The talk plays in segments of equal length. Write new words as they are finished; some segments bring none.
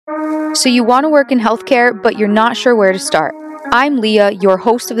So you want to work in healthcare, but you're not sure where to start. I'm Leah, your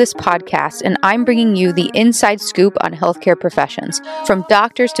host of this podcast, and I'm bringing you the inside scoop on healthcare professions. From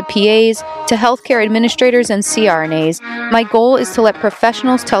doctors to PAs to healthcare administrators and CRNAs, my goal is to let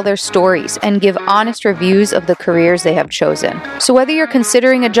professionals tell their stories and give honest reviews of the careers they have chosen. So whether you're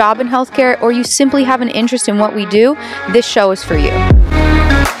considering a job in healthcare or you simply have an interest in what we do, this show is for you.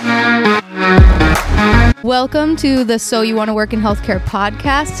 Welcome to the So You Want to Work in Healthcare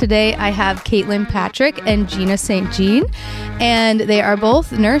podcast. Today I have Caitlin Patrick and Gina St. Jean, and they are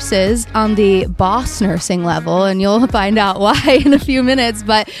both nurses on the boss nursing level, and you'll find out why in a few minutes.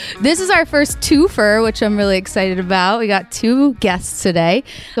 But this is our first twofer, which I'm really excited about. We got two guests today.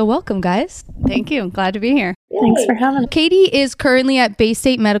 So welcome, guys. Thank you. Glad to be here. Thanks for having me. Katie is currently at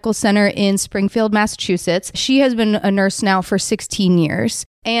Baystate Medical Center in Springfield, Massachusetts. She has been a nurse now for 16 years.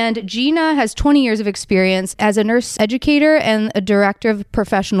 And Gina has 20 years of experience as a nurse educator and a director of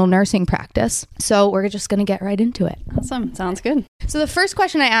professional nursing practice. So we're just going to get right into it. Awesome. Sounds good. So the first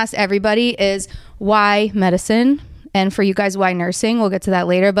question I ask everybody is, why medicine? And for you guys, why nursing? We'll get to that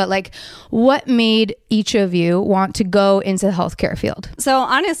later. But what made each of you want to go into the healthcare field? So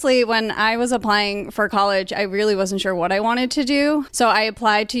honestly, when I was applying for college, I really wasn't sure what I wanted to do. So I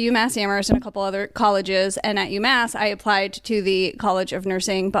applied to UMass Amherst and a couple other colleges. And at UMass, I applied to the College of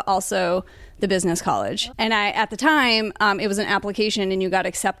Nursing, but also the business college. And at the time, it was an application and you got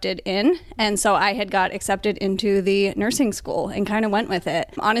accepted in. And so I had got accepted into the nursing school and kind of went with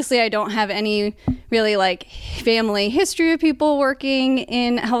it. Honestly, I don't have any really family history of people working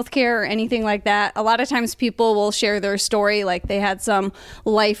in healthcare or anything like that. A lot of times people will share their story, like they had some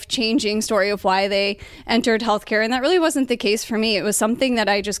life-changing story of why they entered healthcare. And that really wasn't the case for me. It was something that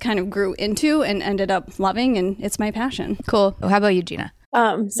I just kind of grew into and ended up loving, and it's my passion. Cool. How about you, Gina?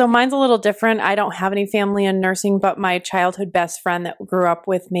 So mine's a little different. I don't have any family in nursing, but my childhood best friend that grew up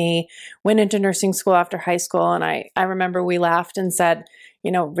with me went into nursing school after high school. And I remember we laughed and said,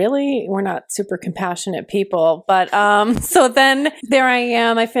 really, we're not super compassionate people. But so then there I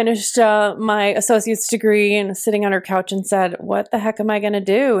am. I finished my associate's degree and sitting on her couch and said, what the heck am I going to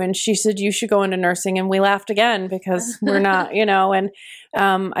do? And she said, you should go into nursing. And we laughed again because we're not, and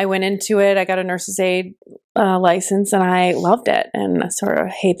I went into it. I got a nurse's aide license and I loved it, and I sort of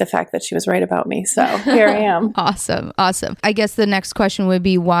hate the fact that she was right about me. So here I am. Awesome. I guess the next question would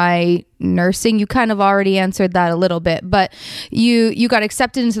be, why nursing? You kind of already answered that a little bit, but you got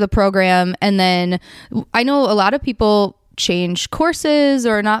accepted into the program, and then I know a lot of people change courses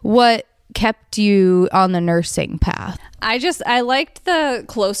or not. What kept you on the nursing path? I liked the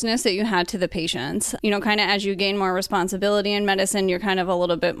closeness that you had to the patients. Kind of as you gain more responsibility in medicine, you're kind of a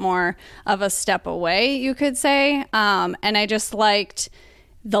little bit more of a step away, you could say. And I just liked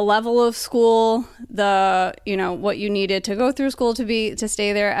the level of school, what you needed to go through school to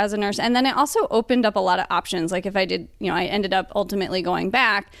stay there as a nurse. And then it also opened up a lot of options. Like if I did, I ended up ultimately going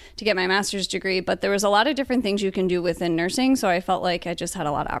back to get my master's degree, but there was a lot of different things you can do within nursing. So I felt like I just had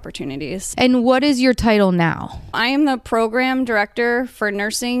a lot of opportunities. And what is your title now? I am the program director for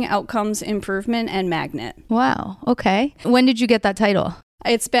Nursing Outcomes Improvement and Magnet. Wow. Okay. When did you get that title?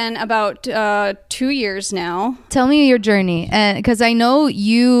 It's been about 2 years now. Tell me your journey, because I know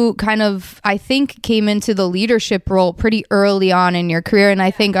you I think came into the leadership role pretty early on in your career, and I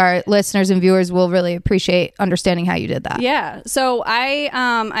think our listeners and viewers will really appreciate understanding how you did that. Yeah, so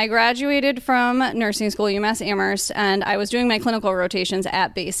I graduated from nursing school, UMass Amherst, and I was doing my clinical rotations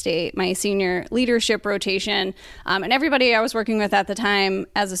at Baystate, my senior leadership rotation, and everybody I was working with at the time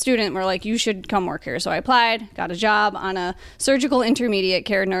as a student were like, you should come work here. So I applied, got a job on a surgical intermediate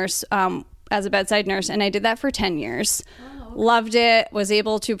care nurse as a bedside nurse, and I did that for 10 years. Loved it, was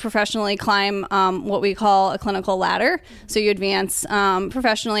able to professionally climb what we call a clinical ladder. So you advance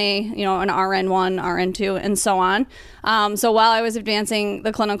professionally, an RN1, RN2, and so on. So while I was advancing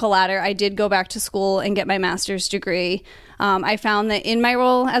the clinical ladder, I did go back to school and get my master's degree. I found that in my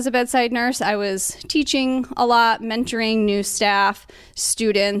role as a bedside nurse, I was teaching a lot, mentoring new staff,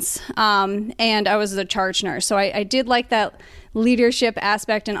 students, and I was the charge nurse. So I did like that leadership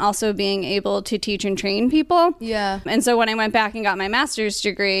aspect and also being able to teach and train people. Yeah. And so when I went back and got my master's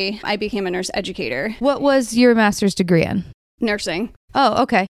degree, I became a nurse educator. What was your master's degree in? Nursing. Oh,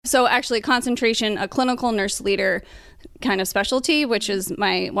 okay. So actually concentration, a clinical nurse leader kind of specialty, which is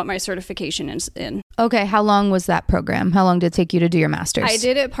what my certification is in. Okay, how long was that program? How long did it take you to do your master's? I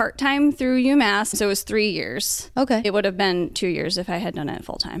did it part-time through UMass, so it was 3 years. Okay. It would have been 2 years if I had done it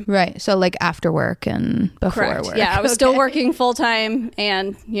full-time. Right, so like after work and before Correct. work. Yeah, I was still working full-time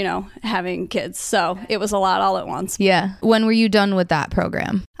and, having kids, so it was a lot all at once. Yeah. When were you done with that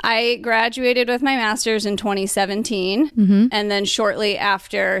program? I graduated with my master's in 2017, and then shortly shortly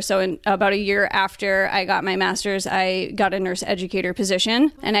after, so in about a year after I got my master's, I got a nurse educator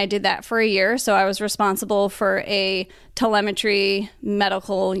position, and I did that for a year. So I was responsible for a telemetry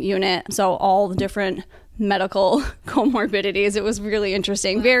medical unit, so all the different medical comorbidities. It was really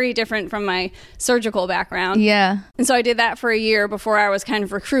interesting, very different from my surgical background. Yeah. And so I did that for a year before I was kind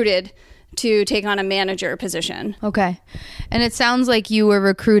of recruited to take on a manager position. Okay. And it sounds like you were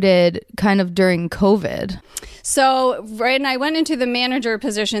recruited kind of during COVID. So, right, and I went into the manager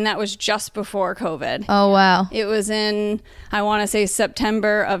position that was just before COVID. Oh, wow. It was in, I want to say,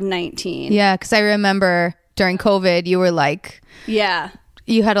 September of 19. Yeah, because I remember during COVID, you were like... Yeah.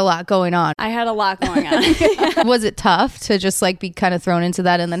 You had a lot going on. I had a lot going on. Was it tough to just like be kind of thrown into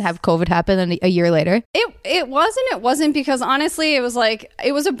that and then have COVID happen a year later? It wasn't because honestly, it was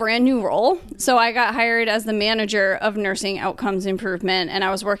a brand new role. So I got hired as the manager of nursing outcomes improvement, and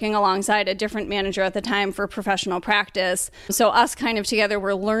I was working alongside a different manager at the time for professional practice. So us kind of together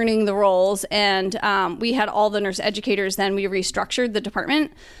were learning the roles, and we had all the nurse educators. Then we restructured the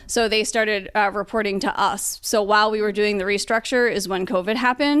department. So they started reporting to us. So while we were doing the restructure is when COVID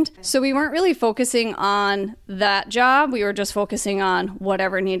happened. So we weren't really focusing on that job. We were just focusing on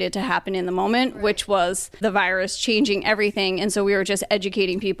whatever needed to happen in the moment, which was the virus changing everything. And so we were just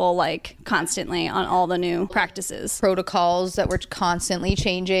educating people like constantly on all the new practices. Protocols that were constantly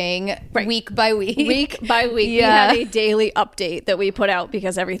changing week by week. Week by week. Yeah. We had a daily update that we put out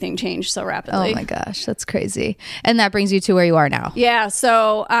because everything changed so rapidly. Oh my gosh, that's crazy. And that brings you to where you are now. Yeah.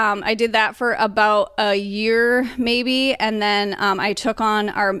 So I did that for about a year maybe. And then I took on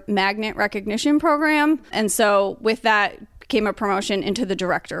our magnet recognition program. And so with that came a promotion into the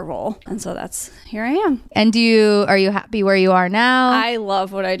director role. And so here I am. And are you happy where you are now? I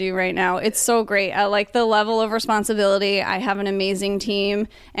love what I do right now. It's so great. I like the level of responsibility. I have an amazing team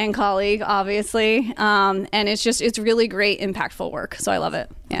and colleague, obviously. And it's really great, impactful work. So I love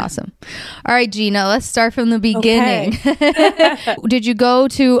it. Yeah. Awesome. All right, Gina, let's start from the beginning. Okay. Did you go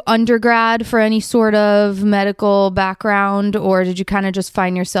to undergrad for any sort of medical background, or did you kind of just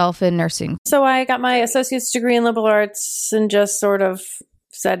find yourself in nursing? So I got my associate's degree in liberal arts and just sort of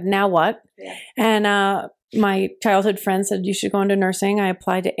said, now what? Yeah. And my childhood friend said, you should go into nursing. I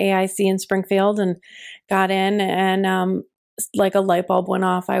applied to AIC in Springfield and got in, and like a light bulb went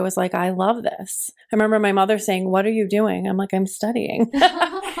off. I was like, I love this. I remember my mother saying, what are you doing? I'm like, I'm studying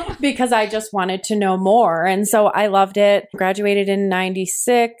because I just wanted to know more. And so I loved it. Graduated in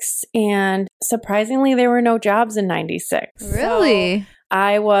 96, and surprisingly, there were no jobs in 96. Really? So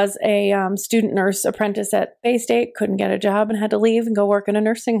I was a student nurse apprentice at Bay State, couldn't get a job and had to leave and go work in a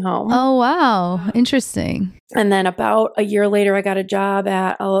nursing home. Oh, wow. Interesting. And then about a year later, I got a job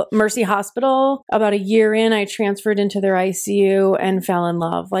at Mercy Hospital. About a year in, I transferred into their ICU and fell in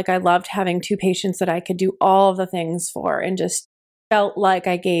love. Like, I loved having two patients that I could do all of the things for and just felt like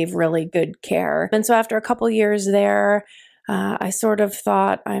I gave really good care. And so after a couple years there, I sort of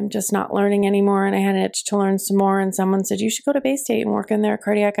thought, I'm just not learning anymore, and I had an itch to learn some more. And someone said, you should go to Bay State and work in their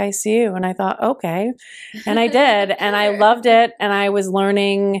cardiac ICU. And I thought, okay. And I did. And I loved it. And I was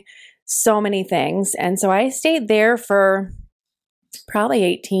learning so many things. And so I stayed there for probably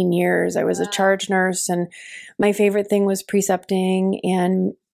 18 years. I was a charge nurse, and my favorite thing was precepting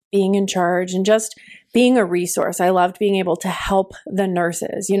and being in charge and just being a resource. I loved being able to help the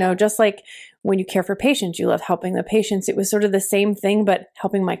nurses, just like when you care for patients, you love helping the patients. It was sort of the same thing, but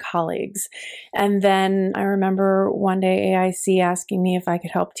helping my colleagues. And then I remember one day AIC asking me if I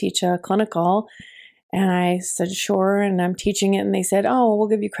could help teach a clinical. And I said, sure. And I'm teaching it. And they said, oh, we'll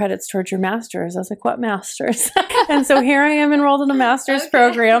give you credits towards your master's. I was like, what master's? And so here I am enrolled in a master's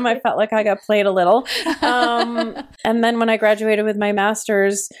program. I felt like I got played a little. And then when I graduated with my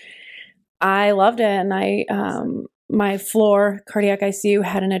master's, I loved it. And my floor cardiac ICU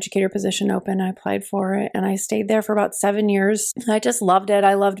had an educator position open. I applied for it, and I stayed there for about 7 years. I just loved it.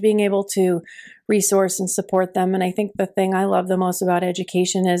 I loved being able to resource and support them. And I think the thing I love the most about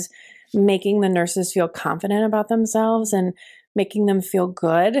education is making the nurses feel confident about themselves and making them feel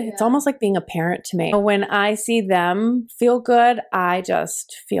good. Yeah. It's almost like being a parent to me. When I see them feel good, I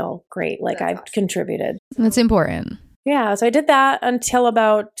just feel great. Like I've contributed. That's important. Yeah. So I did that until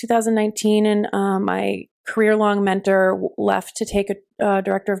about 2019. And my career-long mentor left to take a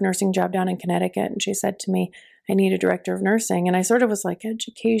director of nursing job down in Connecticut. And she said to me, I need a director of nursing. And I sort of was like,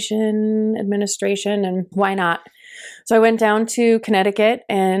 education, administration, and why not? So I went down to Connecticut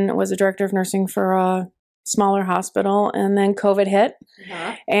and was a director of nursing for a smaller hospital. And then COVID hit.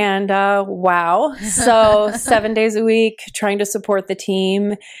 Uh-huh. And wow. So 7 days a week trying to support the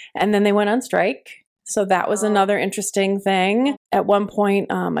team. And then they went on strike. So that was another interesting thing. At one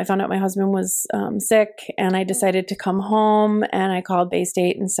point, I found out my husband was sick, and I decided to come home, and I called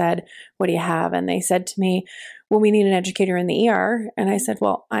Baystate and said, what do you have? And they said to me, well, we need an educator in the ER. And I said,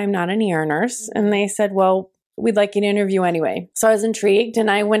 well, I'm not an ER nurse. And they said, well, we'd like you to interview anyway. So I was intrigued,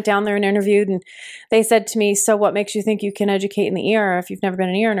 and I went down there and interviewed, and they said to me, so what makes you think you can educate in the ER if you've never been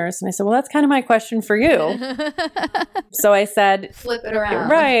an ER nurse? And I said, well, that's kind of my question for you. So I said, flip it around.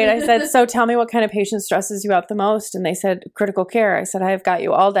 Right. I said, so tell me what kind of patient stresses you out the most. And they said, critical care. I said, I've got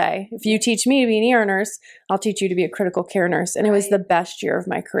you all day. If you teach me to be an ER nurse, I'll teach you to be a critical care nurse. And it was the best year of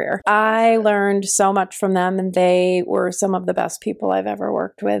my career. I learned so much from them, and they were some of the best people I've ever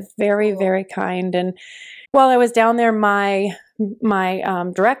worked with. Very, very kind. And while I was down there, my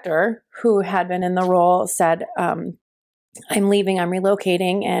director, who had been in the role, said, I'm leaving, I'm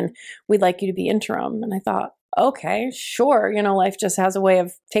relocating, and we'd like you to be interim. And I thought, okay, sure. You know, life just has a way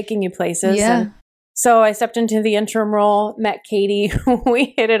of taking you places. Yeah. And so I stepped into the interim role, met Katie.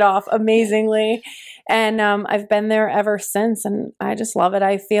 We hit it off amazingly. And I've been there ever since, and I just love it.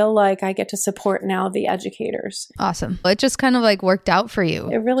 I feel like I get to support now the educators. Awesome. It just kind of like worked out for you.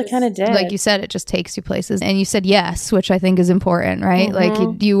 It really kind of did. Like you said, it just takes you places. And you said yes, which I think is important, right? Mm-hmm.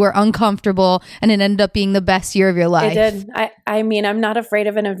 Like you were uncomfortable, and it ended up being the best year of your life. It did. I mean, I'm not afraid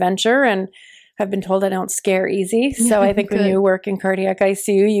of an adventure, and I've been told I don't scare easy. So I think when you work in cardiac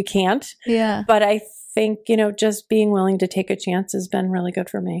ICU, you can't. Yeah. But I think, you know, just being willing to take a chance has been really good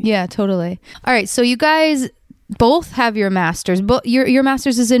for me. Yeah, totally. All right. So you guys both have your master's, but your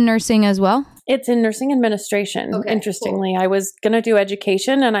master's is in nursing as well? It's in nursing administration. Okay, interestingly, cool. I was going to do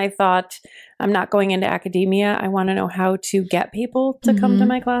education, and I thought, I'm not going into academia. I want to know how to get people to come to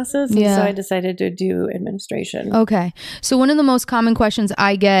my classes. And so I decided to do administration. Okay. So one of the most common questions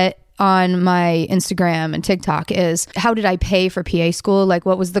I get on my Instagram and TikTok is, how did I pay for PA school? Like,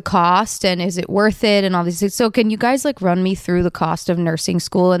 what was the cost, and is it worth it, and all these things? So can you guys like run me through the cost of nursing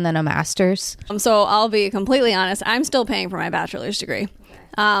school and then a master's? So I'll be completely honest. I'm still paying for my bachelor's degree.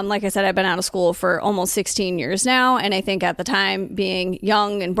 Like I said, I've been out of school for almost 16 years now. And I think at the time, being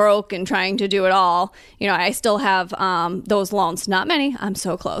young and broke and trying to do it all, you know, I still have those loans. Not many. I'm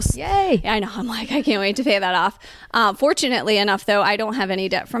so close. Yay. I know. I'm like, I can't wait to pay that off. Fortunately enough, though, I don't have any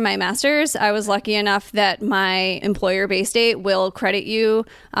debt from my master's. I was lucky enough that my employer, Baystate, will credit you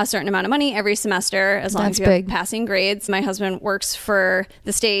a certain amount of money every semester as long as you have passing grades. My husband works for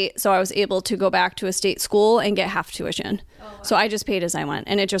the state, so I was able to go back to a state school and get half tuition. Oh, wow. So I just paid as I went,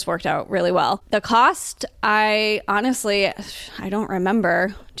 and it just worked out really well. The cost, I don't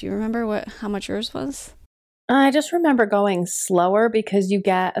remember. Do you remember how much yours was? I just remember going slower because you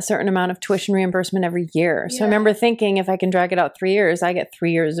get a certain amount of tuition reimbursement every year. So I remember thinking, if I can drag it out 3 years, I get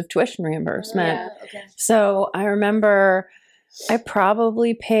 3 years of tuition reimbursement. Yeah, okay. So I remember I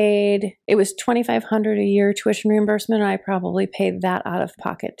probably paid, it was $2,500 a year tuition reimbursement, and I probably paid that out of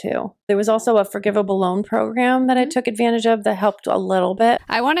pocket too. There was also a forgivable loan program that I took advantage of that helped a little bit.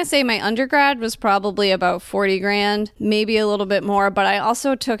 I want to say my undergrad was probably about 40 grand, maybe a little bit more, but I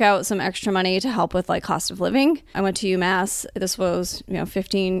also took out some extra money to help with like cost of living. I went to UMass. This was,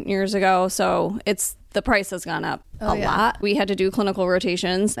 15 years ago. So the price has gone up a lot. We had to do clinical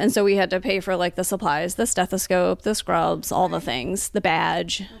rotations. And so we had to pay for like the supplies, the stethoscope, the scrubs, all the things, the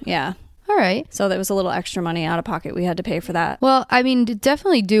badge. Yeah. All right. So there was a little extra money out of pocket. We had to pay for that. Well, I mean,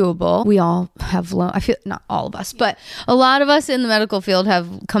 definitely doable. We all have loans. I feel not all of us, but a lot of us in the medical field have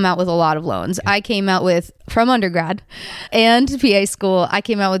come out with a lot of loans. I came out with, from undergrad and PA school, I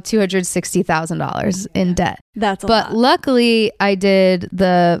came out with $260,000 in debt. That's a lot. But luckily, I did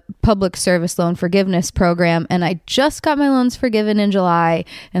the public service loan forgiveness program, and I just got my loans forgiven in July,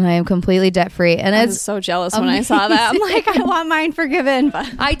 and I am completely debt free. And I was so jealous when I saw that. I'm like, I want mine forgiven.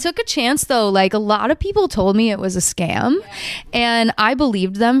 But I took a chance though. Like, a lot of people told me it was a scam, and I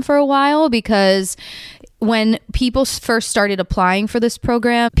believed them for a while because when people first started applying for this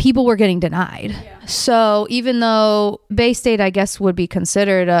program, people were getting denied. Yeah. So even though Baystate, I guess, would be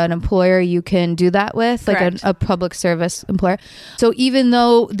considered an employer you can do that with, like a public service employer. So even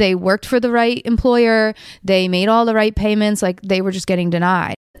though they worked for the right employer, they made all the right payments, like they were just getting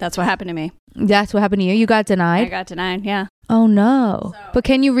denied. That's what happened to me. That's what happened to you? You got denied? I got denied, yeah. Oh no. But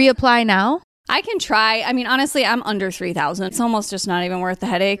can you reapply now? I can try. I mean, honestly, I'm under 3,000. It's almost just not even worth the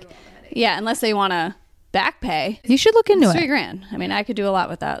headache. Yeah, unless they want to back pay. You should look into it. $3,000. I mean, I could do a lot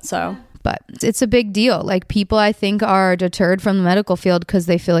with that. So, but it's a big deal. Like, people, I think, are deterred from the medical field because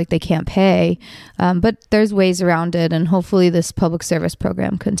they feel like they can't pay. But there's ways around it, and hopefully this public service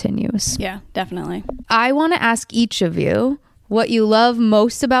program continues. Yeah, definitely. I want to ask each of you what you love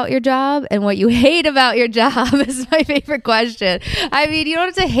most about your job and what you hate about your job. Is my favorite question. I mean, you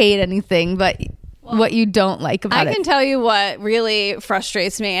don't have to hate anything, but what you don't like about it. I can tell you what really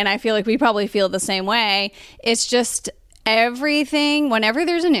frustrates me, and I feel like we probably feel the same way. It's just everything, whenever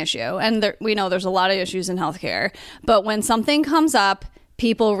there's an issue, and we know there's a lot of issues in healthcare, but when something comes up,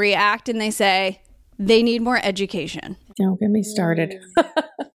 people react and they say they need more education. Don't get me started.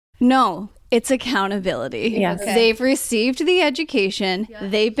 No, it's accountability. Yes. Okay. They've received the education. Yeah.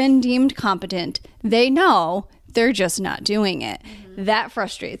 They've been deemed competent. They know, they're just not doing it. Mm-hmm. That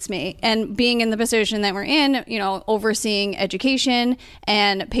frustrates me. And being in the position that we're in, overseeing education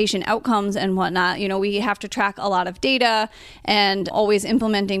and patient outcomes and whatnot, we have to track a lot of data and always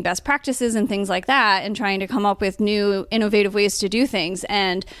implementing best practices and things like that and trying to come up with new innovative ways to do things.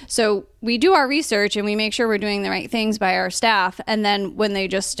 And so we do our research and we make sure we're doing the right things by our staff. And then when they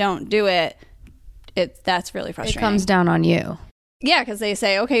just don't do it, that's really frustrating. It comes down on you. Yeah, because they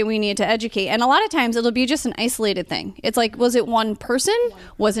say, okay, we need to educate. And a lot of times it'll be just an isolated thing. It's like, was it one person?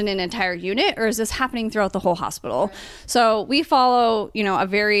 Was it an entire unit? Or is this happening throughout the whole hospital? So we follow, a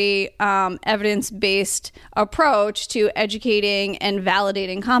very evidence-based approach to educating and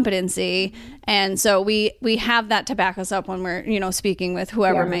validating competency. And so we have that to back us up when we're, speaking with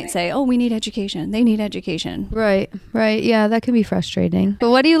whoever might say, oh, we need education. They need education. Right. Yeah, that can be frustrating. But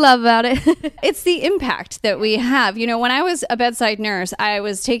what do you love about it? It's the impact that we have. When I was a bedside nurse, I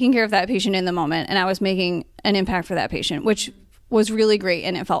was taking care of that patient in the moment and I was making an impact for that patient, which was really great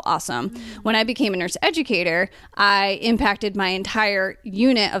and it felt awesome. When I became a nurse educator, I impacted my entire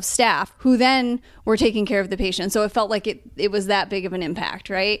unit of staff who then were taking care of the patient. So it felt like it was that big of an impact,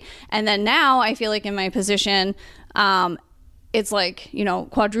 right? And then now I feel like in my position, it's like,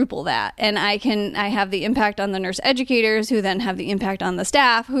 quadruple that. And I have the impact on the nurse educators who then have the impact on the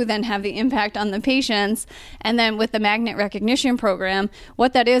staff who then have the impact on the patients. And then with the magnet recognition program,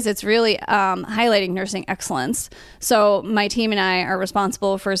 what that is, it's really highlighting nursing excellence. So my team and I are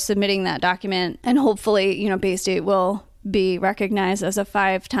responsible for submitting that document and hopefully, Baystate will be recognized as a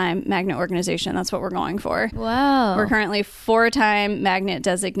 5-time magnet organization. That's what we're going for. Wow. We're currently 4-time magnet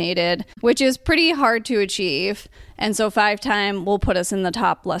designated, which is pretty hard to achieve. And so 5-time will put us in the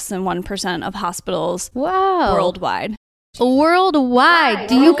top less than 1% of hospitals worldwide. Worldwide.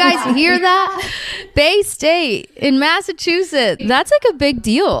 Do you guys hear that? Baystate in Massachusetts. That's like a big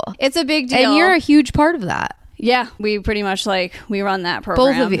deal. It's a big deal. And you're a huge part of that. Yeah, we pretty much we run that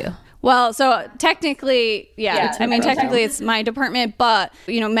program. Both of you. Well, so technically, technically it's my department, but,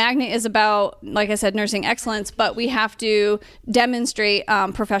 Magnet is about, like I said, nursing excellence, but we have to demonstrate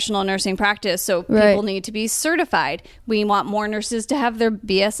professional nursing practice. So people need to be certified. We want more nurses to have their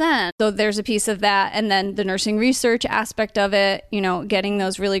BSN. So there's a piece of that. And then the nursing research aspect of it, getting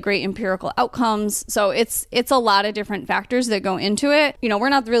those really great empirical outcomes. So it's a lot of different factors that go into it. We're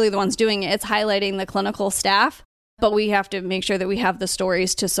not really the ones doing it. It's highlighting the clinical staff. But we have to make sure that we have the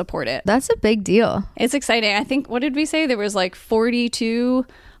stories to support it. That's a big deal. It's exciting. I think, what did we say? There was 42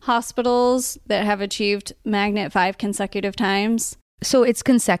 hospitals that have achieved Magnet 5 consecutive times. So it's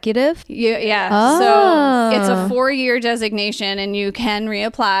consecutive? Yeah. Oh. So it's a 4-year designation and you can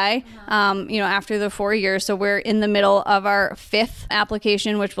reapply, after the 4 years. So we're in the middle of our 5th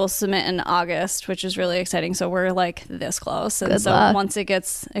application, which we'll submit in August, which is really exciting. So we're this close. And once it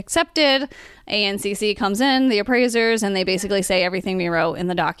gets accepted, ANCC comes in, the appraisers, and they basically say everything we wrote in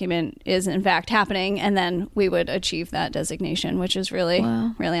the document is in fact happening. And then we would achieve that designation, which is really,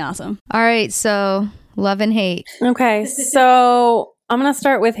 really awesome. All right. So love and hate. Okay. So I'm going to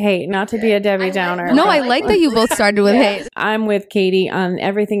start with hate, not to be a Debbie Downer. I like that you both started with hate. I'm with Katie on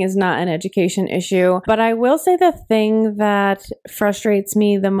everything is not an education issue. But I will say the thing that frustrates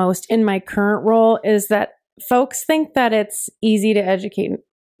me the most in my current role is that folks think that it's easy to educate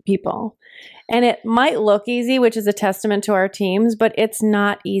people. And it might look easy, which is a testament to our teams, but it's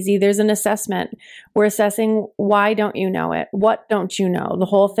not easy. There's an assessment. We're assessing why don't you know it? What don't you know? The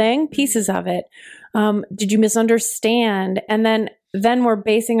whole thing, pieces of it. Did you misunderstand? And then we're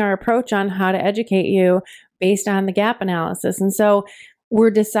basing our approach on how to educate you based on the gap analysis. And so we're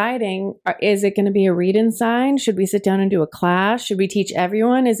deciding, is it going to be a read and sign? Should we sit down and do a class? Should we teach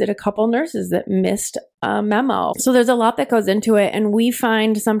everyone? Is it a couple nurses that missed a memo? So there's a lot that goes into it. And we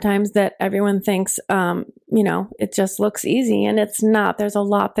find sometimes that everyone thinks, it just looks easy, and it's not. There's a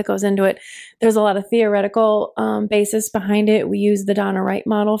lot that goes into it. There's a lot of theoretical basis behind it. We use the Donna Wright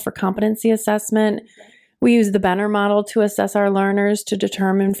model for competency assessment. We use the Benner model to assess our learners to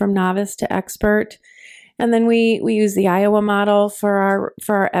determine from novice to expert. And then we use the Iowa model for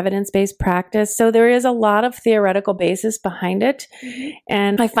our evidence-based practice. So there is a lot of theoretical basis behind it.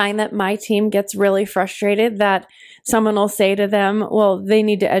 And I find that my team gets really frustrated that someone will say to them, well, they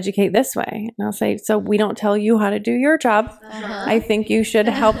need to educate this way. And I'll say, so we don't tell you how to do your job. I think you should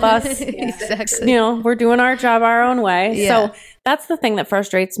help us. Exactly. We're doing our job our own way. Yeah. So that's the thing that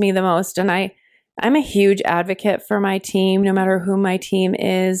frustrates me the most. And I'm a huge advocate for my team, no matter who my team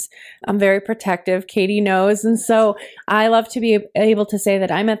is. I'm very protective. Katie knows. And so I love to be able to say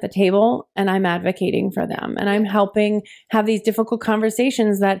that I'm at the table and I'm advocating for them and I'm helping have these difficult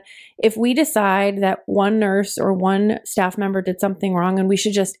conversations that if we decide that one nurse or one staff member did something wrong and we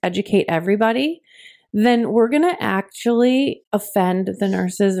should just educate everybody, then we're going to actually offend the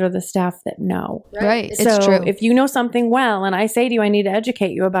nurses or the staff that know. Right. So It's true. if you know something well and I say to you, I need to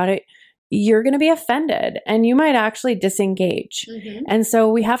educate you about it, you're going to be offended and you might actually disengage. And so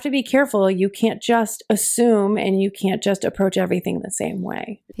we have to be careful. You can't just assume and you can't just approach everything the same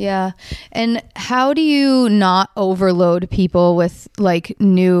way. Yeah. And how do you not overload people with like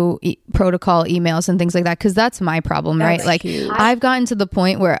new protocol emails and things like that? Because that's my problem, right? That's Like huge. I've gotten to the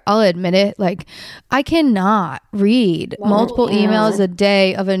point where I'll admit it, like I cannot read multiple emails a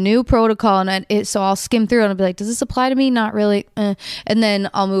day of a new protocol. And so I'll skim through and I'll be like, does this apply to me? Not really. And then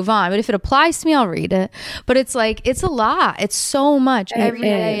I'll move on. But if it applies to me, I'll read it. But it's like, it's a lot. It's so much every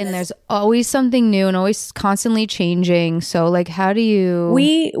day. And there's always something new and always constantly changing. So like, how do you...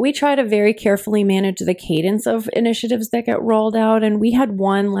 We try to very carefully manage the cadence of initiatives that get rolled out. And we had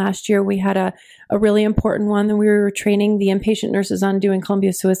one last year. We had a really important one that we were training the inpatient nurses on doing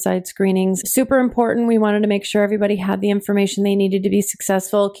Columbia suicide screenings. Super important. We wanted to make sure everybody had the information they needed to be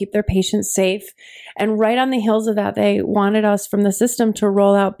successful, keep their patients safe. And right on the heels of that, they wanted us from the system to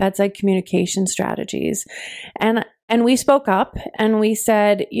roll out bedside communication strategies. And we spoke up and we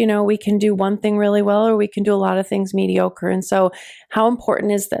said, we can do one thing really well or we can do a lot of things mediocre. And so how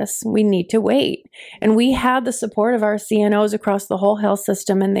important is this? We need to wait. And we had the support of our CNOs across the whole health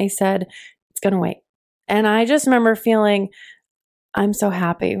system and they said, it's going to wait. And I just remember feeling, I'm so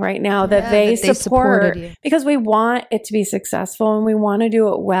happy right now that they support supported you. because we want it to be successful and we want to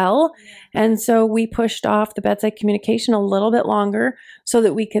do it well. And so we pushed off the bedside communication a little bit longer so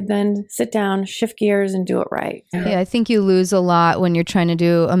that we could then sit down, shift gears and do it right. Yeah, I think you lose a lot when you're trying to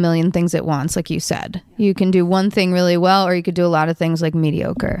do a million things at once, like you said. You can do one thing really well, or you could do a lot of things like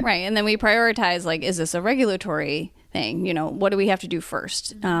mediocre. Right. And then we prioritize, like, is this a regulatory thing? What do we have to do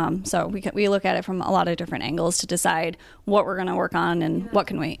first? So we look at it from a lot of different angles to decide what we're going to work on and what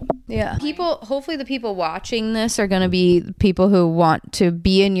can wait. Yeah. Hopefully the people watching this are going to be people who want to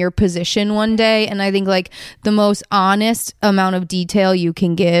be in your position one day. And I think like the most honest amount of detail you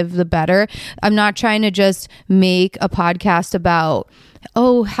can give, the better. I'm not trying to just make a podcast about,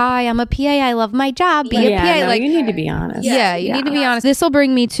 oh, hi, I'm a PA. I love my job. Be a PA. No, like, you need to be honest. yeah, you need to be honest. This will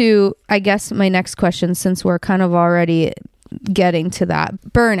bring me to, I guess, my next question, since we're kind of already getting to that.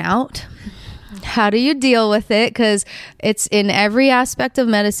 Burnout. How do you deal with it? Because it's in every aspect of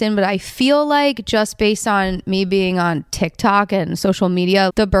medicine, but I feel like just based on me being on TikTok and social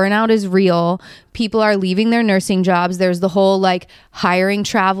media, the burnout is real. People are leaving their nursing jobs. There's the whole like hiring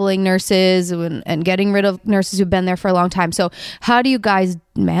traveling nurses and getting rid of nurses who've been there for a long time. So how do you guys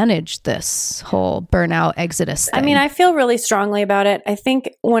manage this whole burnout exodus thing? I mean, I feel really strongly about it. I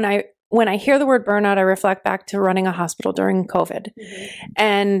think when I hear the word burnout, I reflect back to running a hospital during COVID.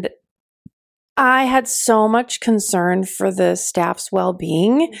 And I had so much concern for the staff's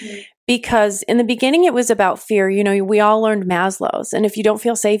well-being because in the beginning it was about fear. We all learned Maslow's, and if you don't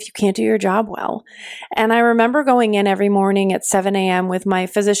feel safe, you can't do your job well. And I remember going in every morning at 7 a.m. with my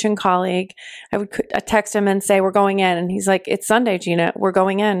physician colleague. I would text him and say, we're going in. And he's like, it's Sunday, Gina, we're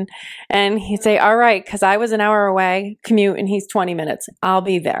going in. And he'd say, all right, because I was an hour away, commute, and he's 20 minutes. I'll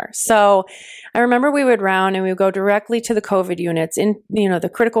be there. So I remember we would round and we would go directly to the COVID units in,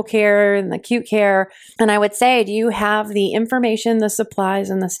 the critical care and the acute care. And I would say, do you have the information, the supplies,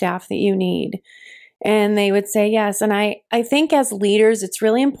 and the staff that you need? And they would say yes. And I think as leaders, it's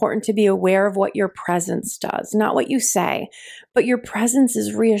really important to be aware of what your presence does, not what you say, but your presence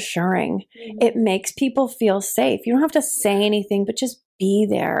is reassuring. It makes people feel safe. You don't have to say anything, but just be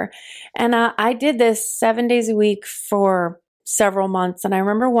there. And I did this 7 days a week for several months. And I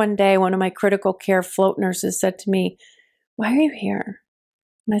remember one day, one of my critical care float nurses said to me, why are you here?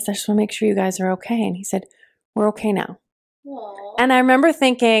 And I said, I just want to make sure you guys are okay. And he said, we're okay now. Aww. And I remember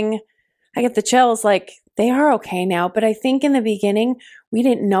thinking, I get the chills, like, they are okay now. But I think in the beginning, we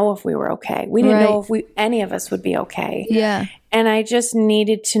didn't know if we were okay. We didn't know if any of us would be okay. Yeah. And I just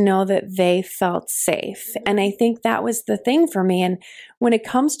needed to know that they felt safe. And I think that was the thing for me. And when it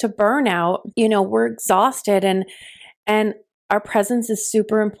comes to burnout, we're exhausted and our presence is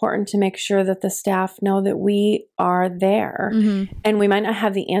super important to make sure that the staff know that we are there. Mm-hmm. And we might not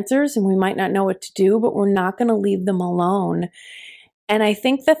have the answers and we might not know what to do, but we're not going to leave them alone. And I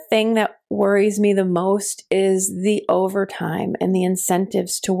think the thing that worries me the most is the overtime and the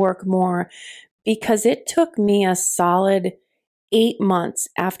incentives to work more, because it took me a solid 8 months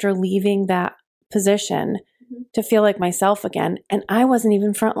after leaving that position to feel like myself again. And I wasn't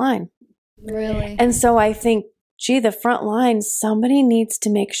even frontline. Really? And so I think, the front line, somebody needs to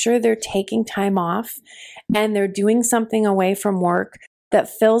make sure they're taking time off and they're doing something away from work that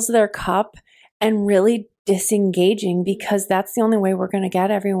fills their cup and really disengaging, because that's the only way we're going to get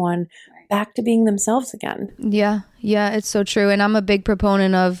everyone back to being themselves again. Yeah, it's so true. And I'm a big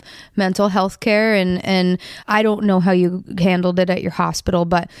proponent of mental health care. And I don't know how you handled it at your hospital,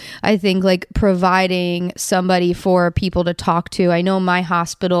 but I think like providing somebody for people to talk to. I know my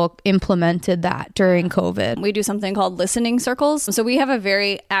hospital implemented that during COVID. We do something called listening circles. So we have a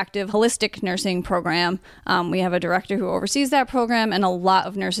very active holistic nursing program. We have a director who oversees that program and a lot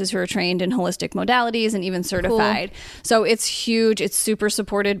of nurses who are trained in holistic modalities and even certified. Cool. So it's huge. It's super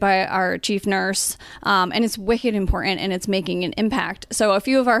supported by our chief nurse. And it's wicked important and it's making an impact. So a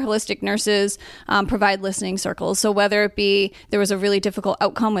few of our holistic nurses provide listening circles. So whether it be there was a really difficult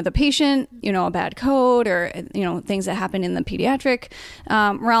outcome with a patient, a bad code or, things that happen in the pediatric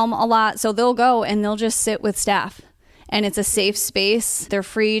realm a lot. So they'll go and they'll just sit with staff. And it's a safe space. They're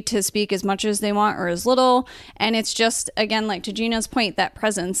free to speak as much as they want or as little. And it's just, again, like to Gina's point, that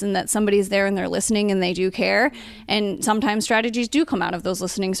presence and that somebody's there and they're listening and they do care. And sometimes strategies do come out of those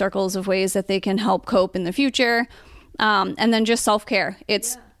listening circles of ways that they can help cope in the future. And then just self-care.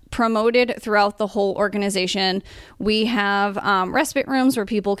 It's promoted throughout the whole organization. We have respite rooms where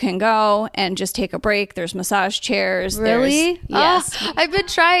people can go and just take a break. There's massage chairs. Really? Yes. Oh, I've been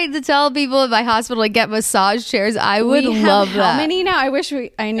trying to tell people in my hosptal to get massage chairs. I would love that. How many now? I wish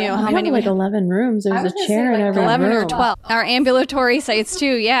I knew how many. Like 11 rooms. There's a chair in every 11 room. or 12. Our ambulatory sites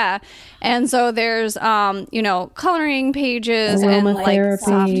too. Yeah. And so there's, coloring pages and like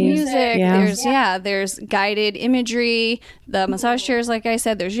soft music. Yeah. There's guided imagery, the massage chairs, like I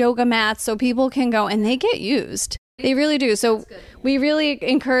said, there's yoga mats, so people can go and they get used. They really do. So we really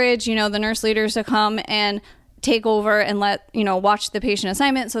encourage, the nurse leaders to come and take over and watch the patient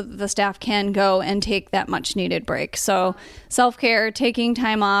assignment so that the staff can go and take that much needed break. So self-care, taking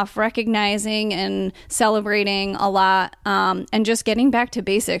time off, recognizing and celebrating a lot, and just getting back to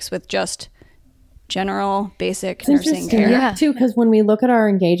basics with just general basic nursing care. Yeah, too, because when we look at our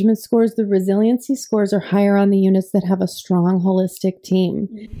engagement scores, the resiliency scores are higher on the units that have a strong holistic team.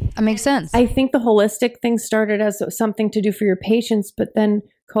 That makes sense. I think the holistic thing started as something to do for your patients, but then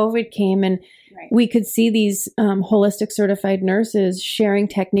COVID came and we could see these holistic certified nurses sharing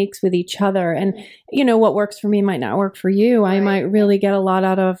techniques with each other. And, what works for me might not work for you. Right. I might really get a lot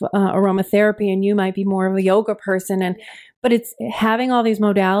out of aromatherapy and you might be more of a yoga person. But it's having all these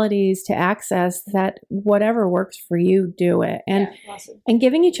modalities to access that whatever works for you, do it. And and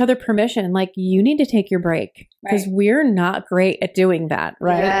giving each other permission, like you need to take your break because we're not great at doing that,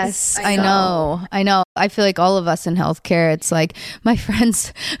 right? Yes, I know. I feel like all of us in healthcare, it's like my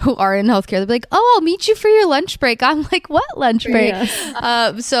friends who are in healthcare, they'll be like, oh, I'll meet you for your lunch break. I'm like, what lunch break?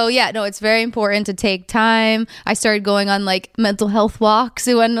 It's very important to take time. I started going on like mental health walks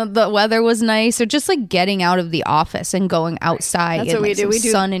when the weather was nice, or just like getting out of the office and going outside. That's what we do. We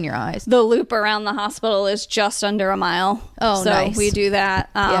do sun in your eyes. The loop around the hospital is just under a mile. Oh, so nice. We do that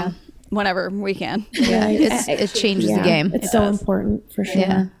whenever we can. Yeah, it changes the game. It's so important for sure.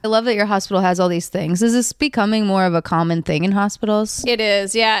 Yeah. I love that your hospital has all these things. Is this becoming more of a common thing in hospitals? It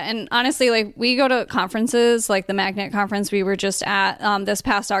is, yeah. And honestly, like we go to conferences, like the Magnet conference we were just at this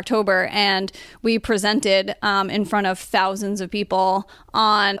past October, and we presented in front of thousands of people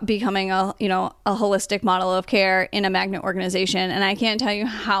on becoming a holistic model of care in a Magnet organization. And I can't tell you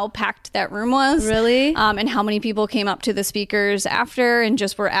how packed that room was. Really? And how many people came up to the speakers after and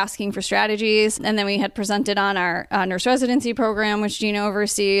just were asking for strategies. And then we had presented on our nurse residency program, which Gina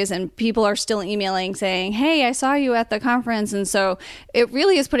oversees, and people are still emailing saying, hey, I saw you at the conference. And so it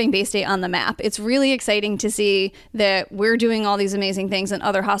really is putting Baystate on the map. It's really exciting to see that we're doing all these amazing things and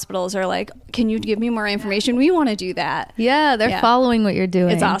other hospitals are like, can you give me more information? We want to do that. Yeah, they're following what you're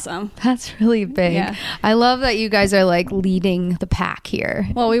doing. It's awesome. That's really big. Yeah. I love that you guys are like leading the pack here.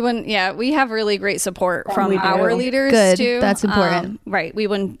 Well, we have really great support from our leaders Good. too. That's important. Right. We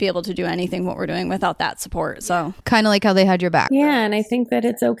wouldn't be able to to do anything what we're doing without that support. So Kind of like how they had your back. Yeah, and I think that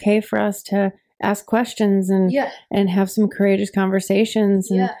it's okay for us to ask questions and have some courageous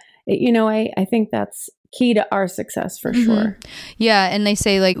conversations. And, I think that's key to our success for sure. Yeah. And they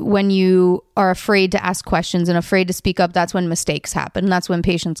say like when you are afraid to ask questions and afraid to speak up, that's when mistakes happen. That's when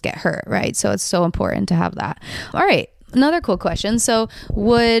patients get hurt, right? So it's so important to have that. All right. Another cool question. So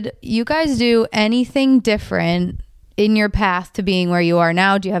would you guys do anything different in your path to being where you are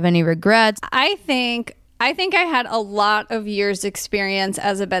now? Do you have any regrets? I think I had a lot of years experience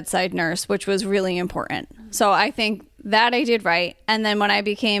as a bedside nurse, which was really important. So I think that I did right. And then when I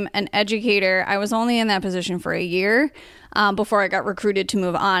became an educator, I was only in that position for a year before I got recruited to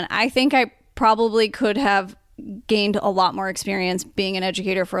move on. I think I probably could have gained a lot more experience being an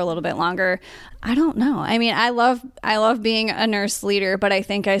educator for a little bit longer. I don't know. I mean, I love being a nurse leader, but I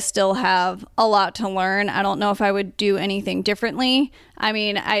think I still have a lot to learn. I don't know if I would do anything differently. I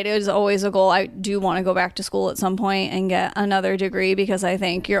mean, it is always a goal. I do want to go back to school at some point and get another degree because I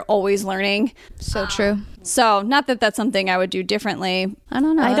think you're always learning. So true. So not that that's something I would do differently. I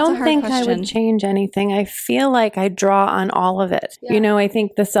don't know. I don't think I would change anything. I feel like I draw on all of it. Yeah. I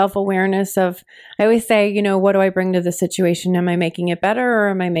think the self-awareness of, I always say, what do I bring to the situation? Am I making it better or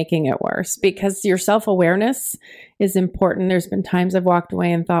am I making it worse? Because your self-awareness is important. There's been times I've walked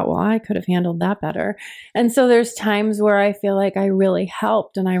away and thought, well, I could have handled that better. And so there's times where I feel like I really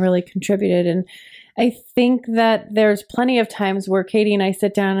helped and I really contributed. And I think that there's plenty of times where Katie and I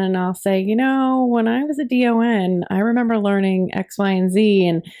sit down and I'll say, when I was a DON, I remember learning X, Y, and Z.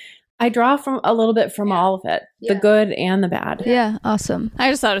 And I draw from a little bit from all of it, the good and the bad. Yeah, awesome.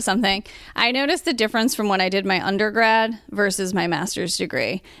 I just thought of something. I noticed the difference from when I did my undergrad versus my master's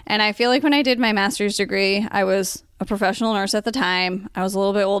degree. And I feel like when I did my master's degree, I was a professional nurse at the time. I was a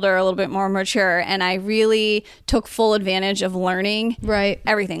little bit older, a little bit more mature, and I really took full advantage of learning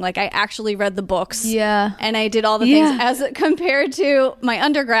everything. Like I actually read the books. Yeah. And I did all the things as compared to my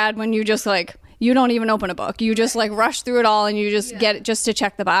undergrad when you just you don't even open a book. You just rush through it all and you just get it just to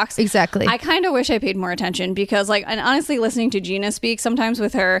check the box. Exactly. I kind of wish I paid more attention because and honestly listening to Gina speak sometimes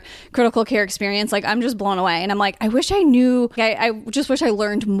with her critical care experience, I'm just blown away. And I'm I wish I knew, I just wish I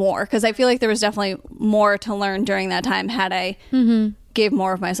learned more because I feel like there was definitely more to learn during that time had I gave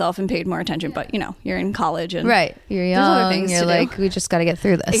more of myself and paid more attention. But you're in college and you're young. Other things you're we just got to get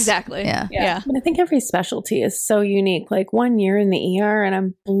through this. Exactly. Yeah. But I think every specialty is so unique. 1 year in the ER and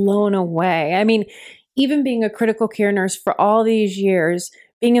I'm blown away. I mean, even being a critical care nurse for all these years,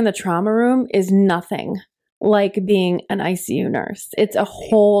 being in the trauma room is nothing like being an ICU nurse. It's a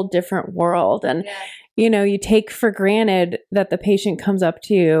whole different world. And, you take for granted that the patient comes up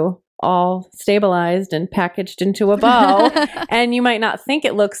to you all stabilized and packaged into a bow. And you might not think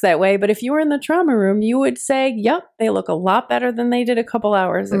it looks that way, but if you were in the trauma room, you would say, yep, they look a lot better than they did a couple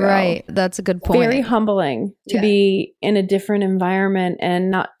hours ago. Right. That's a good point. Very humbling to be in a different environment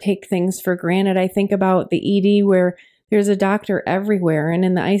and not take things for granted. I think about the ED where there's a doctor everywhere. And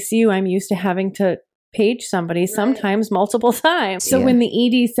in the ICU, I'm used to having to page somebody sometimes multiple times. So when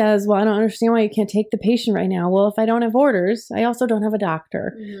the ED says, well, I don't understand why you can't take the patient right now. Well, if I don't have orders, I also don't have a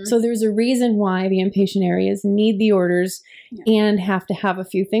doctor. So there's a reason why the inpatient areas need the orders and have to have a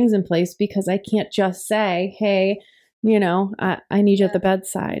few things in place because I can't just say, hey, I need you at the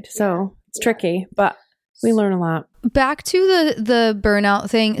bedside. So it's tricky, but we learn a lot. Back to the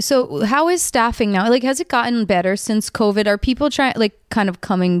burnout thing. So how is staffing now? Has it gotten better since COVID? Are people trying kind of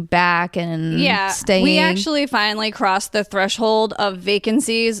coming back and staying? We actually finally crossed the threshold of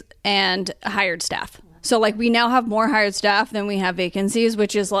vacancies and hired staff. So we now have more hired staff than we have vacancies,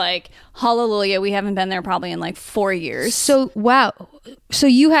 which is hallelujah. We haven't been there probably in 4 years. So wow. So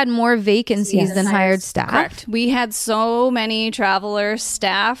you had more vacancies than hired staff? Correct. We had so many traveler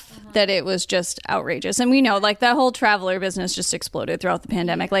staff that it was just outrageous. And we know that whole traveler business just exploded throughout the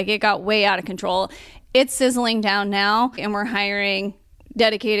pandemic. It got way out of control. It's sizzling down now and we're hiring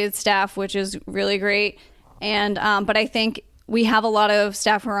dedicated staff, which is really great. And but I think we have a lot of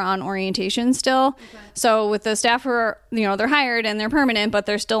staff who are on orientation still. Okay. So with the staff who are, they're hired and they're permanent, but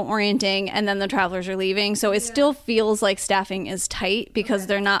they're still orienting and then the travelers are leaving. So it still feels like staffing is tight because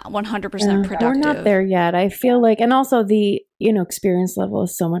they're not 100% productive. We're not there yet. I feel and also the, experience level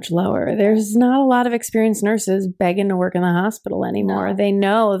is so much lower. There's not a lot of experienced nurses begging to work in the hospital anymore. No. They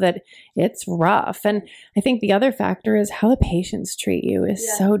know that it's rough. And I think the other factor is how the patients treat you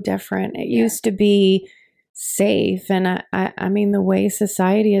is so different. It used to be safe. And I mean, the way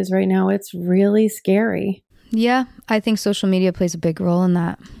society is right now, it's really scary. Yeah, I think social media plays a big role in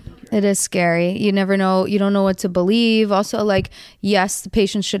that. It is scary. You never know. You don't know what to believe. Also, yes, the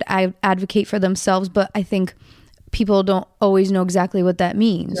patients should advocate for themselves, but I think people don't always know exactly what that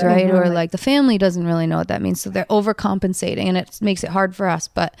means, right? Or like the family doesn't really know what that means. So they're overcompensating and it makes it hard for us.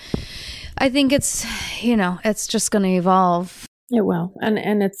 But I think it's, it's just going to evolve. It will.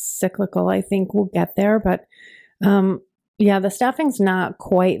 And it's cyclical. I think we'll get there. But the staffing's not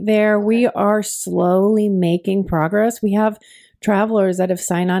quite there. We are slowly making progress. We have travelers that have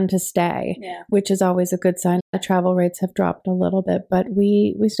signed on to stay, which is always a good sign. The travel rates have dropped a little bit, but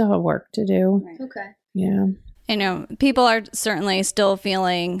we still have work to do. Right. Okay. Yeah. I know people are certainly still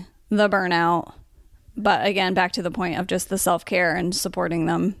feeling the burnout. But again, back to the point of just the self-care and supporting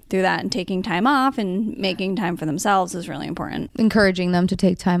them through that and taking time off and making time for themselves is really important. Encouraging them to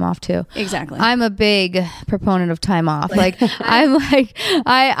take time off too. Exactly. I'm a big proponent of time off. Like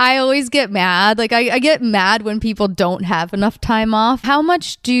I always get mad. Like I get mad when people don't have enough time off. How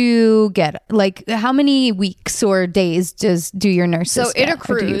much do you get? Like how many weeks or days do your nurses So it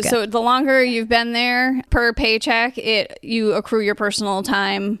accrues. So the longer you've been there per paycheck, you accrue your personal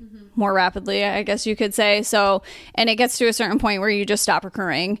time more rapidly, I guess you could say. So, and it gets to a certain point where you just stop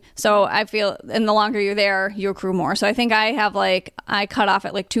accruing. So I feel, and the longer you're there, you accrue more. So I think I cut off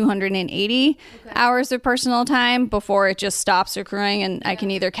at 280 hours of personal time before it just stops accruing, and I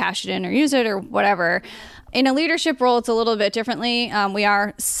can either cash it in or use it or whatever. In a leadership role, it's a little bit differently. We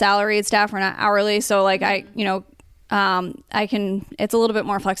are salaried staff, we're not hourly. So it's a little bit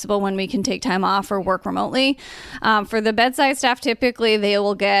more flexible when we can take time off or work remotely. For the bedside staff, typically they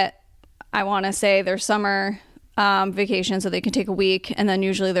will get, I want to say, their summer vacation, so they can take a week, and then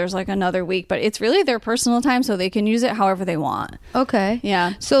usually there's another week, but it's really their personal time, so they can use it however they want. Okay.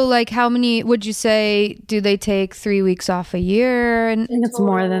 Yeah. So how many would you say, do they take 3 weeks off a year? And I think it's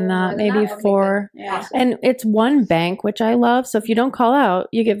more than that, maybe 4. Yeah. And it's one bank, which I love. So if you don't call out,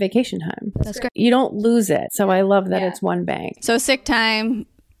 you get vacation time. That's great. You don't lose it. So I love that it's one bank. So sick time,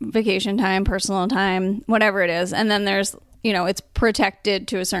 vacation time, personal time, whatever it is. And then there's, it's protected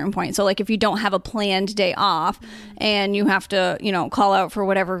to a certain point. So if you don't have a planned day off and you have to, call out for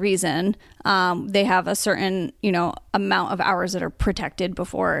whatever reason, they have a certain, amount of hours that are protected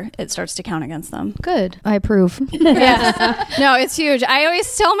before it starts to count against them. Good. I approve. Yes. No, it's huge. I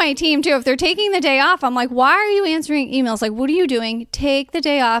always tell my team too, if they're taking the day off, I'm like, why are you answering emails? What are you doing? Take the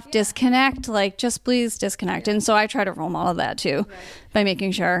day off, disconnect, just please disconnect. And so I try to role model that too by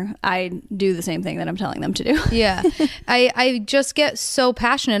making sure I do the same thing that I'm telling them to do. Yeah. I just get so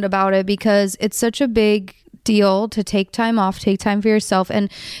passionate about it because it's such a big deal to take time off, take time for yourself.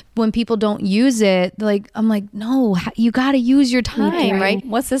 And when people don't use it, I'm like, no, you got to use your time, right?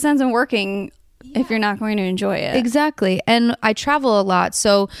 What's the sense in working if you're not going to enjoy it? Exactly. And I travel a lot.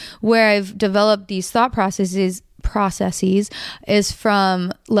 So where I've developed these thought processes is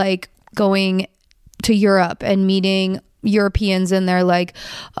from going to Europe and meeting Europeans, and they're like,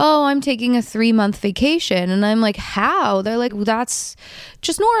 oh, I'm taking a 3-month vacation. And I'm like, how? They're like, well, that's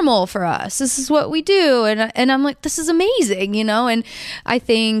just normal for us. This is what we do. And I'm like, this is amazing, And I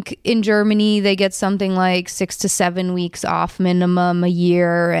think in Germany, they get something like 6 to 7 weeks off minimum a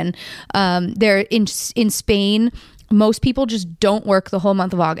year. And they're in Spain, most people just don't work the whole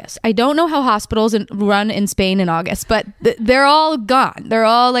month of August. I don't know how hospitals run in Spain in August, but they're all gone. They're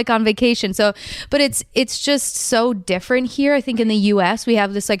all on vacation. So, but it's just so different here. I think in the US we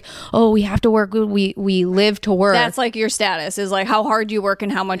have this we have to work. We live to work. That's your status is how hard you work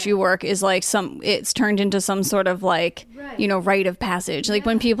and how much you work is it's turned into some sort of rite of passage.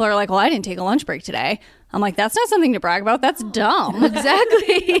 When people are well, I didn't take a lunch break today. I'm like, that's not something to brag about. That's dumb.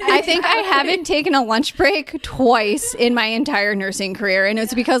 Exactly. I think I haven't taken a lunch break twice in my entire nursing career. And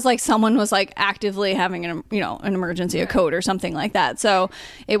it's because someone was actively having an emergency, a code or something like that. So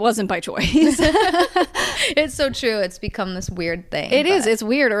it wasn't by choice. It's so true. It's become this weird thing. It is. It's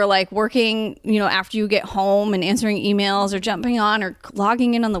weird. Or working, after you get home and answering emails or jumping on or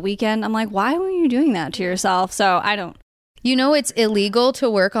logging in on the weekend. I'm like, why were you doing that to yourself? So I don't. It's illegal to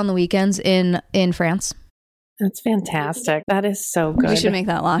work on the weekends in France. That's fantastic. That is so good. We should make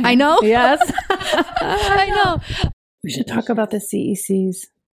that law here. I know. Yes. I know. We should talk about the CECs.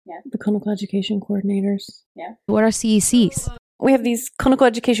 Yeah. The clinical education coordinators. Yeah. What are CECs? We have these clinical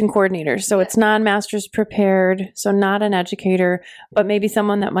education coordinators. So it's non-master's prepared, so not an educator, but maybe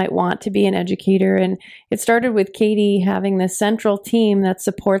someone that might want to be an educator. And it started with Katie having this central team that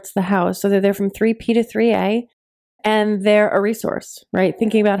supports the house. So they're there from 3P to 3A. And they're a resource, right?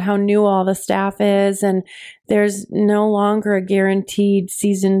 Thinking about how new all the staff is, and there's no longer a guaranteed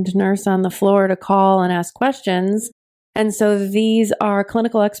seasoned nurse on the floor to call and ask questions. And so these are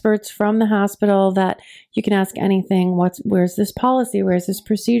clinical experts from the hospital that you can ask anything. Where's this policy? Where's this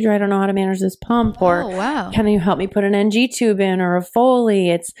procedure? I don't know how to manage this pump. Or wow. Can you help me put an NG tube in or a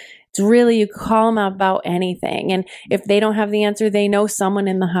Foley? It's really, you call them about anything. And if they don't have the answer, they know someone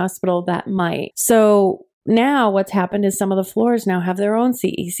in the hospital that might. So now what's happened is some of the floors now have their own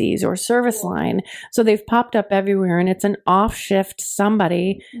CECs or service line. So they've popped up everywhere, and it's an off shift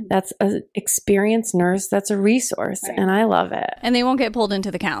somebody that's an experienced nurse that's a resource. Right. And I love it. And they won't get pulled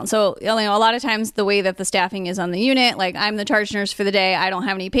into the count. So, you know, a lot of times the way that the staffing is on the unit, like I'm the charge nurse for the day, I don't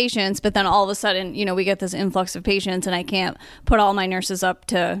have any patients, but then all of a sudden, you know, we get this influx of patients and I can't put all my nurses up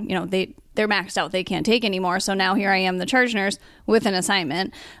to, you know, they're maxed out. They can't take anymore. So now here I am, the charge nurse with an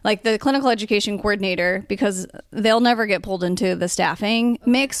assignment, like the clinical education coordinator, because they'll never get pulled into the staffing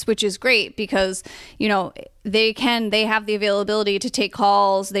mix, which is great because, you know, they have the availability to take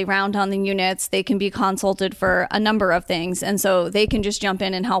calls. They round on the units. They can be consulted for a number of things. And so they can just jump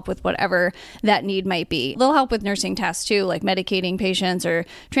in and help with whatever that need might be. They'll help with nursing tasks too, like medicating patients or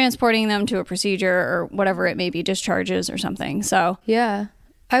transporting them to a procedure or whatever it may be, discharges or something. So yeah.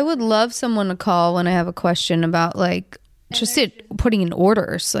 I would love someone to call when I have a question about like just putting in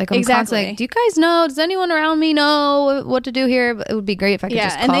orders. Like I'm constantly like, do you guys know? Does anyone around me know what to do here? It would be great if I could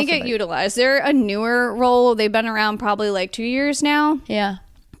just call. Yeah, and they get utilized. They're a newer role. They've been around probably like 2 years now. Yeah.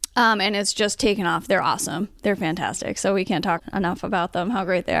 And it's just taken off. They're awesome. They're fantastic. So we can't talk enough about them, how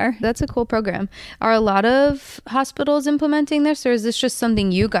great they are. That's a cool program. Are a lot of hospitals implementing this, or is this just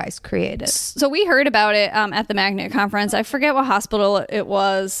something you guys created? So we heard about it at the Magnet Conference. I forget what hospital it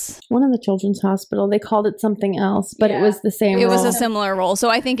was. One of the children's hospital. They called it something else, but it was the same role. It was a similar role. So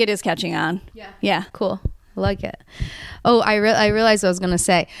I think it is catching on. Yeah. Cool. I like it. Oh, I realized what I was going to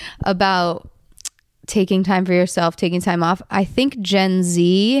say about taking time for yourself, taking time off. I think Gen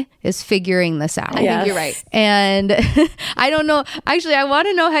Z is figuring this out. I think you're right. And I don't know. Actually, I want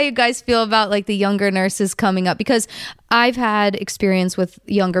to know how you guys feel about like the younger nurses coming up, because I've had experience with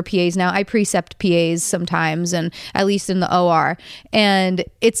younger PAs now. I precept PAs sometimes, and at least in the OR. And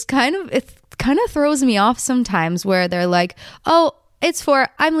it kind of throws me off sometimes where they're like, oh,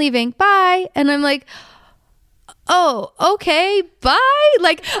 I'm leaving. Bye. And I'm like, oh, okay, bye.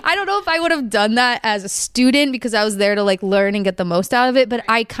 Like, I don't know if I would have done that as a student because I was there to like learn and get the most out of it. But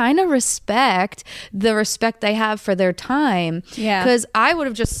I kind of respect they have for their time. Yeah. Because I would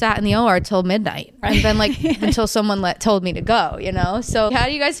have just sat in the OR till midnight and been like, until someone told me to go, you know? So how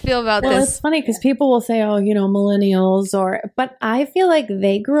do you guys feel about this? Well, it's funny because people will say, oh, you know, millennials but I feel like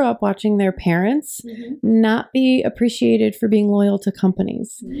they grew up watching their parents not be appreciated for being loyal to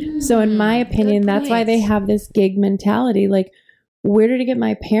companies. So in my opinion, that's why they have this gig mentality. Like, where did I get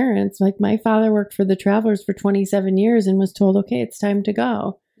my parents? Like, my father worked for the Travelers for 27 years and was told, okay, it's time to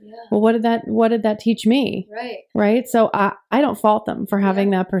go. Yeah. Well, what did that teach me? Right. So I don't fault them for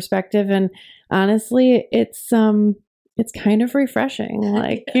having that perspective. And honestly, it's kind of refreshing.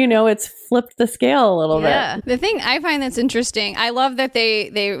 Like, you know, it's flipped the scale a little bit. The thing I find that's interesting, I love that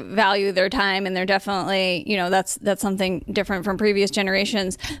they value their time, and they're definitely, you know, that's something different from previous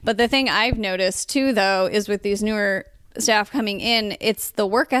generations. But the thing I've noticed too, though, is with these newer staff coming in, it's the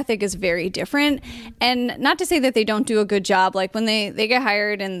work ethic is very different. And not to say that they don't do a good job. Like when they get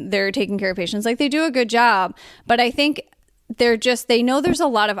hired and they're taking care of patients, like they do a good job. But I think they know there's a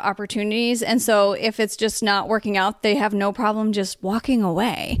lot of opportunities. And so if it's just not working out, they have no problem just walking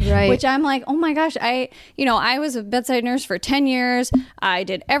away. Right. Which I'm like, oh my gosh, I was a bedside nurse for 10 years. I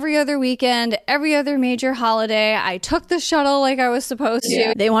did every other weekend, every other major holiday. I took the shuttle like I was supposed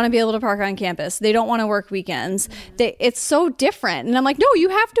to. They want to be able to park on campus. They don't want to work weekends. It's so different. And I'm like, no, you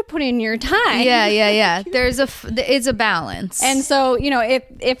have to put in your time. Yeah. It's a balance. And so, you know,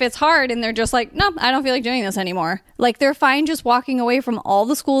 if it's hard and they're just like, no, I don't feel like doing this anymore. Like they're fine just walking away from all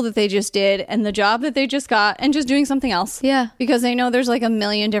the school that they just did and the job that they just got and just doing something else. Yeah. Because they know there's like a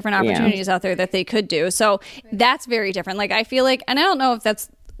million different opportunities out there that they could do. So that's very different. Like I feel like, and I don't know if that's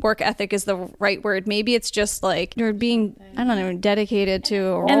work ethic is the right word. Maybe it's just like you're being, I don't know, dedicated to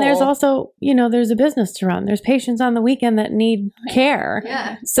a role. And there's also, you know, there's a business to run. There's patients on the weekend that need care.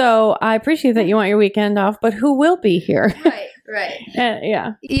 Yeah. So I appreciate that you want your weekend off, but who will be here? Right.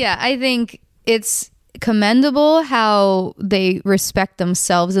 Yeah. Yeah, I think it's commendable how they respect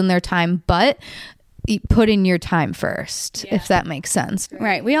themselves and their time, but put in your time first, if that makes sense.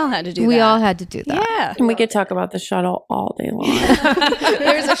 Right. We all had to do that. We all had to do that. Yeah. And we could talk about the shuttle all day long.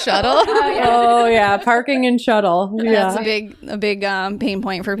 There's a shuttle? Oh, yeah. Parking and shuttle. That's a big pain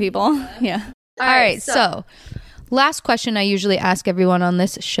point for people. Yeah. All right. So last question I usually ask everyone on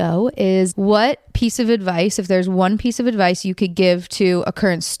this show is, what piece of advice, if there's one piece of advice you could give to a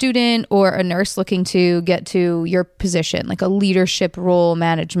current student or a nurse looking to get to your position, like a leadership role,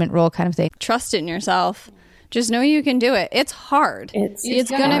 management role kind of thing? Trust in yourself. just know you can do it. It's hard.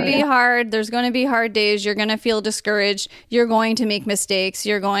 It's going to be hard. There's going to be hard days. You're going to feel discouraged. You're going to make mistakes.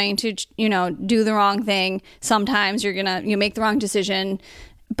 You're going to, do the wrong thing. Sometimes you make the wrong decision.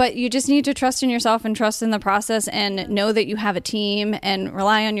 But you just need to trust in yourself and trust in the process and know that you have a team and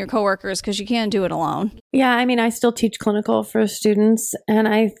rely on your coworkers because you can't do it alone. Yeah, I mean, I still teach clinical for students and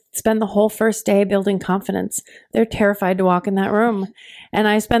I spend the whole first day building confidence. They're terrified to walk in that room. And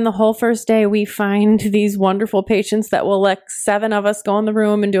I spend the whole first day, we find these wonderful patients that will let 7 of us go in the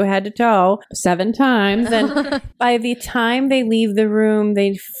room and do head to toe 7 times. And by the time they leave the room,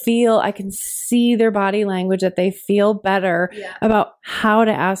 I can see their body language that they feel better about how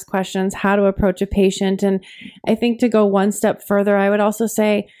to ask questions, how to approach a patient. And I think to go one step further, I would also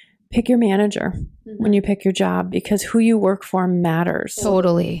say, pick your manager when you pick your job because who you work for matters.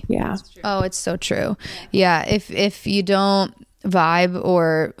 Totally. Yeah. Oh, it's so true. Yeah. If you don't vibe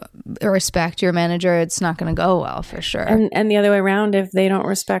or respect your manager, it's not going to go well for sure. And the other way around, if they don't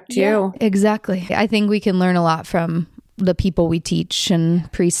respect you. Exactly. I think we can learn a lot from the people we teach and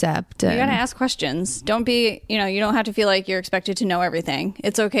precept. You got to ask questions. Don't be, you don't have to feel like you're expected to know everything.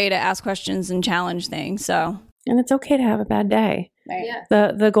 It's okay to ask questions and challenge things. And it's okay to have a bad day. Right.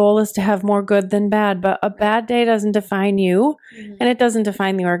 Yeah. The goal is to have more good than bad, but a bad day doesn't define you and it doesn't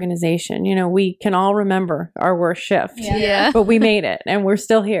define the organization. We can all remember our worst shift, but we made it and we're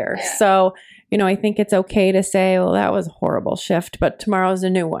still here. Yeah. So, I think it's okay to say, well, that was a horrible shift, but tomorrow's a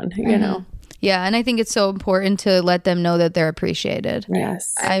new one, Yeah, and I think it's so important to let them know that they're appreciated.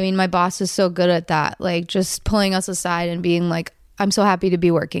 Yes. I mean, my boss is so good at that, like just pulling us aside and being like, I'm so happy to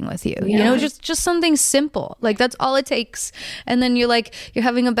be working with you. Just something simple. Like that's all it takes. And then you're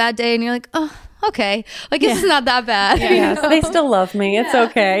having a bad day and you're like, oh, okay. Like it's not that bad. Yes, they still love me. It's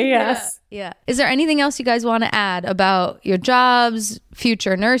okay. Yes. Yeah. Is there anything else you guys want to add about your jobs,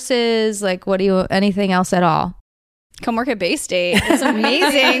 future nurses? Like anything else at all? Come work at Bay State. It's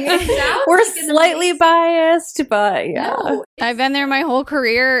amazing. We're slightly biased, but yeah. No, I've been there my whole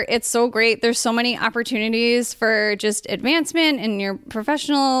career. It's so great. There's so many opportunities for just advancement in your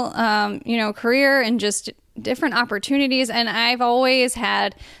professional, career and just different opportunities. And I've always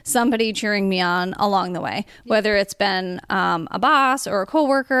had somebody cheering me on along the way, whether it's been a boss or a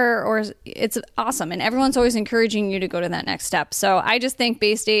coworker, or it's awesome. And everyone's always encouraging you to go to that next step. So I just think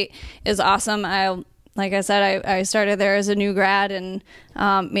Bay State is awesome. Like I said, I started there as a new grad and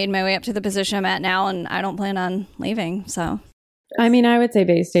made my way up to the position I'm at now, and I don't plan on leaving. So, I mean, I would say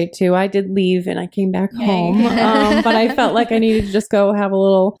Bay State too. I did leave and I came back home, but I felt like I needed to just go have a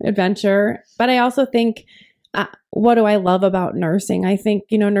little adventure. But I also think, what do I love about nursing? I think,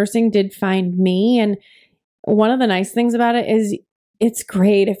 nursing did find me. And one of the nice things about it is it's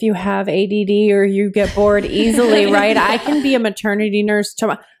great if you have ADD or you get bored easily, right? I can be a maternity nurse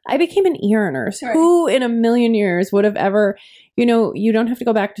tomorrow. I became an ER nurse. Right. Who in a million years would have ever, you don't have to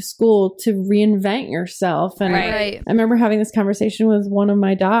go back to school to reinvent yourself. And right. I remember having this conversation with one of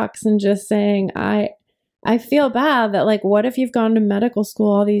my docs and just saying, I feel bad that what if you've gone to medical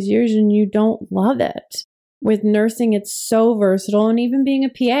school all these years and you don't love it? With nursing, it's so versatile. And even being a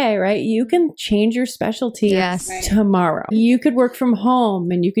PA, right? You can change your specialty tomorrow. You could work from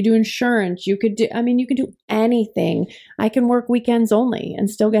home and you could do insurance. You could do anything. I can work weekends only and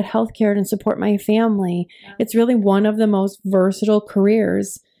still get healthcare and support my family. Yeah. It's really one of the most versatile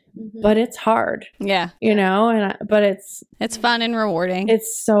careers, but it's hard. Yeah. But it's fun and rewarding.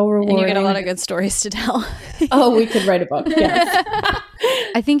 It's so rewarding. And you get a lot of good stories to tell. Oh, we could write a book. Yes.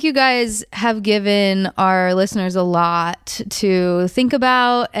 I think you guys have given our listeners a lot to think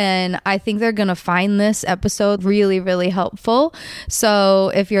about, and I think they're going to find this episode really, really helpful.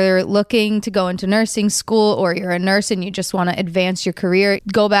 So if you're looking to go into nursing school or you're a nurse and you just want to advance your career,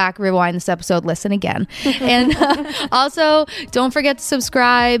 go back, rewind this episode, listen again. And also, don't forget to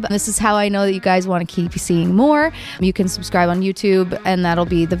subscribe. This is how I know that you guys want to keep seeing more. You can subscribe on YouTube, and that'll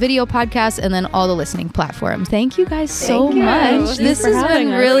be the video podcast and then all the listening platforms. Thank you guys so much. This has been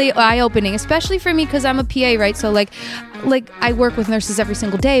really eye-opening, especially for me because I'm a PA, right? So like I work with nurses every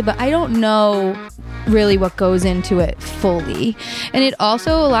single day, but I don't know really what goes into it fully. And it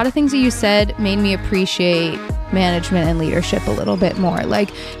also, a lot of things that you said made me appreciate management and leadership a little bit more. Like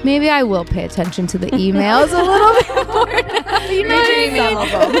maybe I will pay attention to the emails a little bit more now. You know what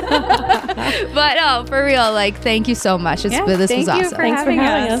I mean? But no, for real, thank you so much. This was awesome. Thanks for having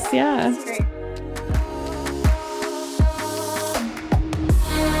us. Yeah.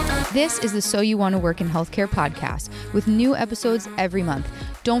 This is the So You Want to Work in Healthcare podcast with new episodes every month.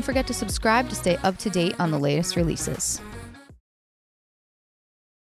 Don't forget to subscribe to stay up to date on the latest releases.